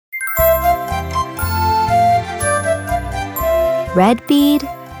red bead,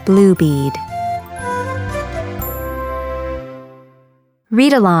 blue bead.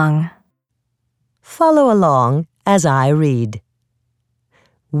 Read along. Follow along as I read.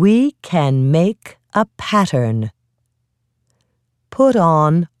 We can make a pattern. Put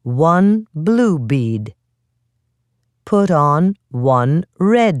on one blue bead. Put on one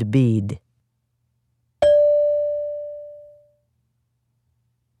red bead.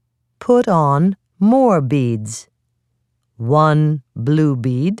 Put on more beads. One blue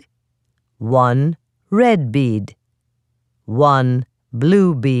bead, one red bead, one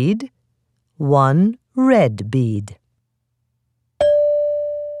blue bead, one red bead.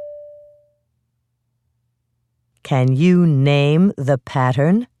 Can you name the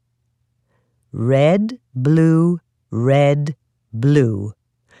pattern? Red, blue, red, blue.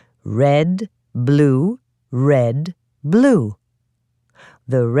 Red, blue, red, blue.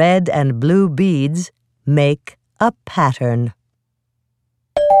 The red and blue beads make a pattern.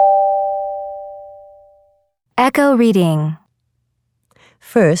 Echo reading.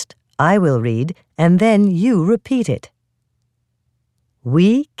 First, I will read and then you repeat it.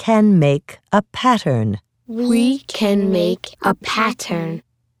 We can make a pattern. We can make a pattern.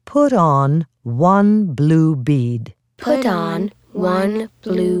 Put on one blue bead. Put on one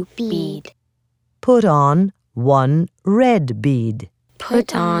blue bead. Put on one red bead.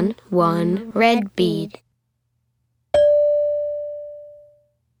 Put on one red bead.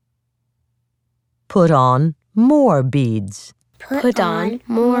 Put on more beads. Put on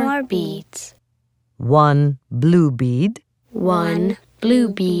more beads. One blue bead. One blue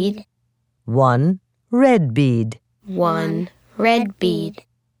bead. One red bead. One red bead.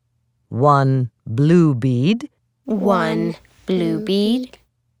 One blue bead. One blue bead.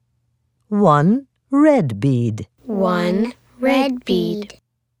 One red bead. One red bead.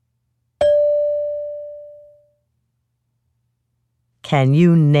 Can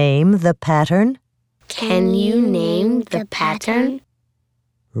you name the pattern? Can you name the pattern?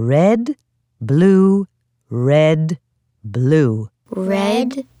 Red, blue, red, blue.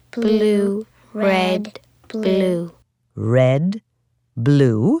 Red, blue, red, blue. Red,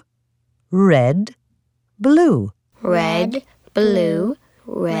 blue, red, blue. Red, blue,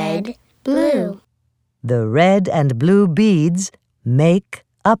 red, blue. The red and blue beads make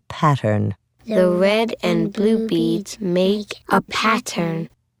a pattern. The red and blue beads make a pattern.